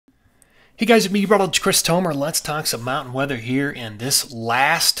Hey guys, it's Meteorologist Chris Tomer. Let's talk some mountain weather here. And this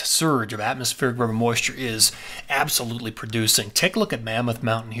last surge of atmospheric river moisture is absolutely producing. Take a look at Mammoth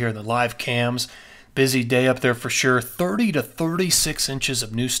Mountain here, the live cams. Busy day up there for sure. 30 to 36 inches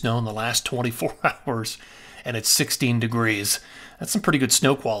of new snow in the last 24 hours, and it's 16 degrees. That's some pretty good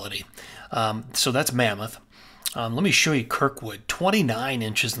snow quality. So that's Mammoth. Let me show you Kirkwood. 29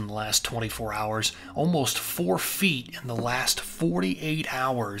 inches in the last 24 hours, almost 4 feet in the last 48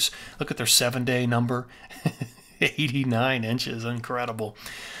 hours. Look at their 7-day number, 89 inches, incredible.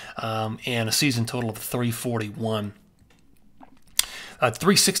 And a season total of 341.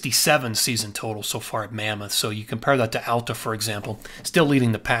 367 season total so far at Mammoth. So you compare that to Alta, for example, still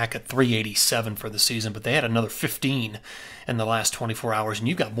leading the pack at 387 for the season, but they had another 15 in the last 24 hours, and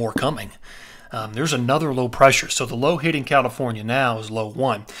you've got more coming. There's another low pressure. So the low hitting California now is low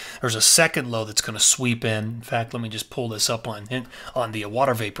 1. There's a second low that's going to sweep in. In fact, let me just pull this up on the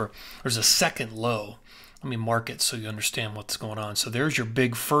water vapor. There's a second low. Let me mark it so you understand what's going on. So there's your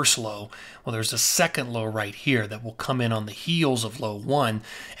big first low. Well, there's a second low right here that will come in on the heels of low 1,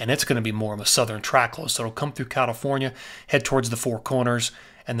 and it's going to be more of a southern track low. So it'll come through California, head towards the Four Corners,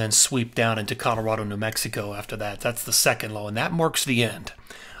 and then sweep down into Colorado, New Mexico after that. That's the second low, and that marks the end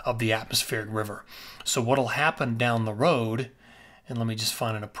of the atmospheric river. So what'll happen down the road, and let me just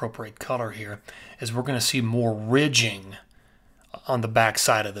find an appropriate color here, is we're going to see more ridging on the back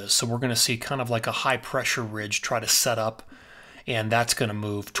side of this. So we're going to see kind of like a high pressure ridge try to set up, and that's going to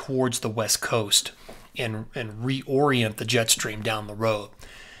move towards the west coast and reorient the jet stream down the road.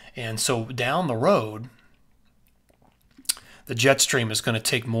 And so down the road, the jet stream is going to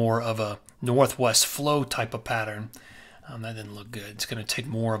take more of a northwest flow type of pattern. That didn't look good. It's going to take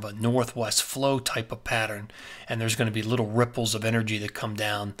more of a northwest flow type of pattern, and there's going to be little ripples of energy that come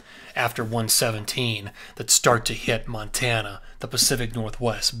down after 117 that start to hit Montana, the Pacific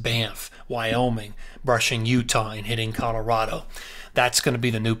Northwest, Banff, Wyoming, brushing Utah and hitting Colorado. That's going to be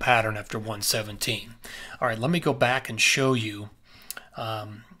the new pattern after 117. All right, let me go back and show you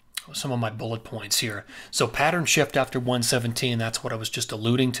some of my bullet points here. So pattern shift after 117, that's what I was just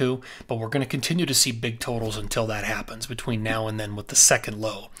alluding to, but we're going to continue to see big totals until that happens between now and then with the second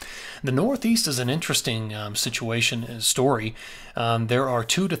low. The Northeast is an interesting situation and story. There are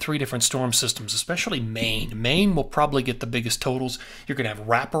 2 to 3 different storm systems, especially Maine. Maine will probably get the biggest totals. You're going to have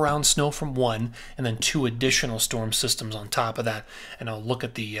wraparound snow from 1 and then 2 additional storm systems on top of that, and I'll look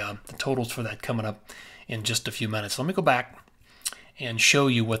at the totals for that coming up in just a few minutes. Let me go back and show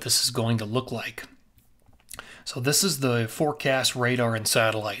you what this is going to look like. So this is the forecast radar and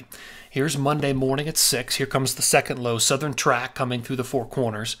satellite. Here's Monday morning at 6. Here comes the second low, southern track coming through the Four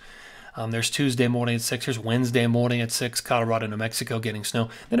Corners. There's Tuesday morning at 6. Here's Wednesday morning at 6, Colorado, New Mexico getting snow.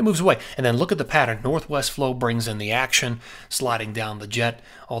 Then it moves away. And then look at the pattern. Northwest flow brings in the action, sliding down the jet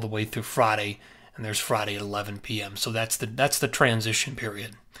all the way through Friday. And there's Friday at 11 p.m. So that's the transition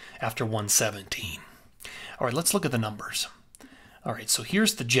period after 117. All right, let's look at the numbers. All right, so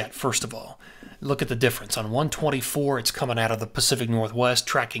here's the jet, first of all. Look at the difference. On 124, it's coming out of the Pacific Northwest,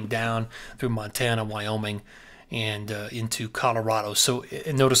 tracking down through Montana, Wyoming, and into Colorado. So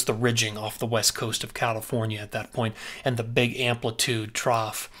notice the ridging off the west coast of California at that point, and the big amplitude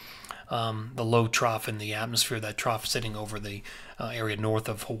trough, the low trough in the atmosphere, that trough sitting over the area north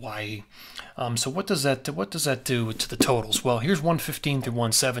of Hawaii. So what does that do to the totals? Well, here's 115 through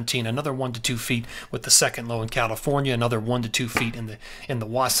 117, another 1 to 2 feet with the second low in California, another 1 to 2 feet in the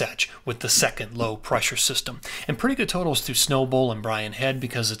Wasatch with the second low pressure system, and pretty good totals through Snowbowl and Bryan Head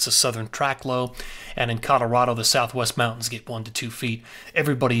because it's a southern track low, and in Colorado the Southwest Mountains get 1 to 2 feet.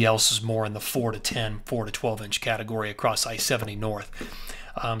 Everybody else is more in the 4 to 10, 4 to 12 inch category across I-70 north.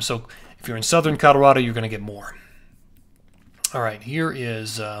 So if you're in southern Colorado, you're going to get more. All right, here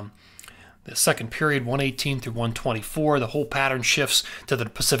is the second period, 118 through 124. The whole pattern shifts to the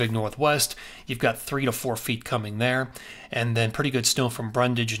Pacific Northwest. You've got 3 to 4 feet coming there, and then pretty good snow from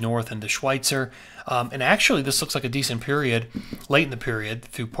Brundage north into Schweitzer. And actually, this looks like a decent period, late in the period,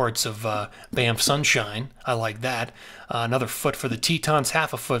 through parts of Banff Sunshine. I like that. Another foot for the Tetons,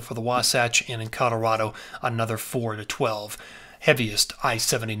 half a foot for the Wasatch, and in Colorado, another 4 to 12. Heaviest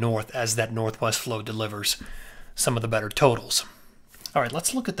I-70 north as that northwest flow delivers some of the better totals. All right,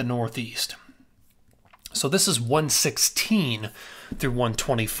 let's look at the Northeast. So this is 116 through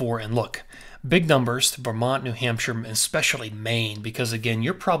 124, and look, big numbers to Vermont, New Hampshire, and especially Maine, because again,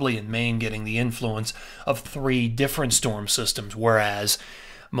 you're probably in Maine getting the influence of 3 different storm systems, whereas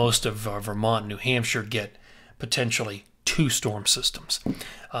most of Vermont and New Hampshire get potentially 2 storm systems.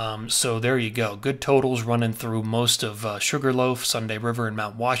 So there you go. Good totals running through most of Sugarloaf, Sunday River, and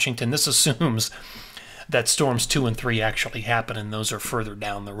Mount Washington. This assumes that storms 2 and 3 actually happen, and those are further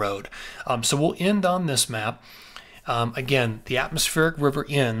down the road. So we'll end on this map. Again, the atmospheric river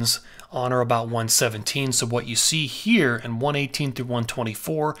ends on or about 117. So what you see here in 118 through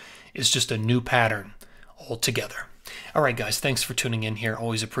 124 is just a new pattern altogether. All right, guys, thanks for tuning in here.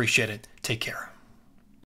 Always appreciate it. Take care.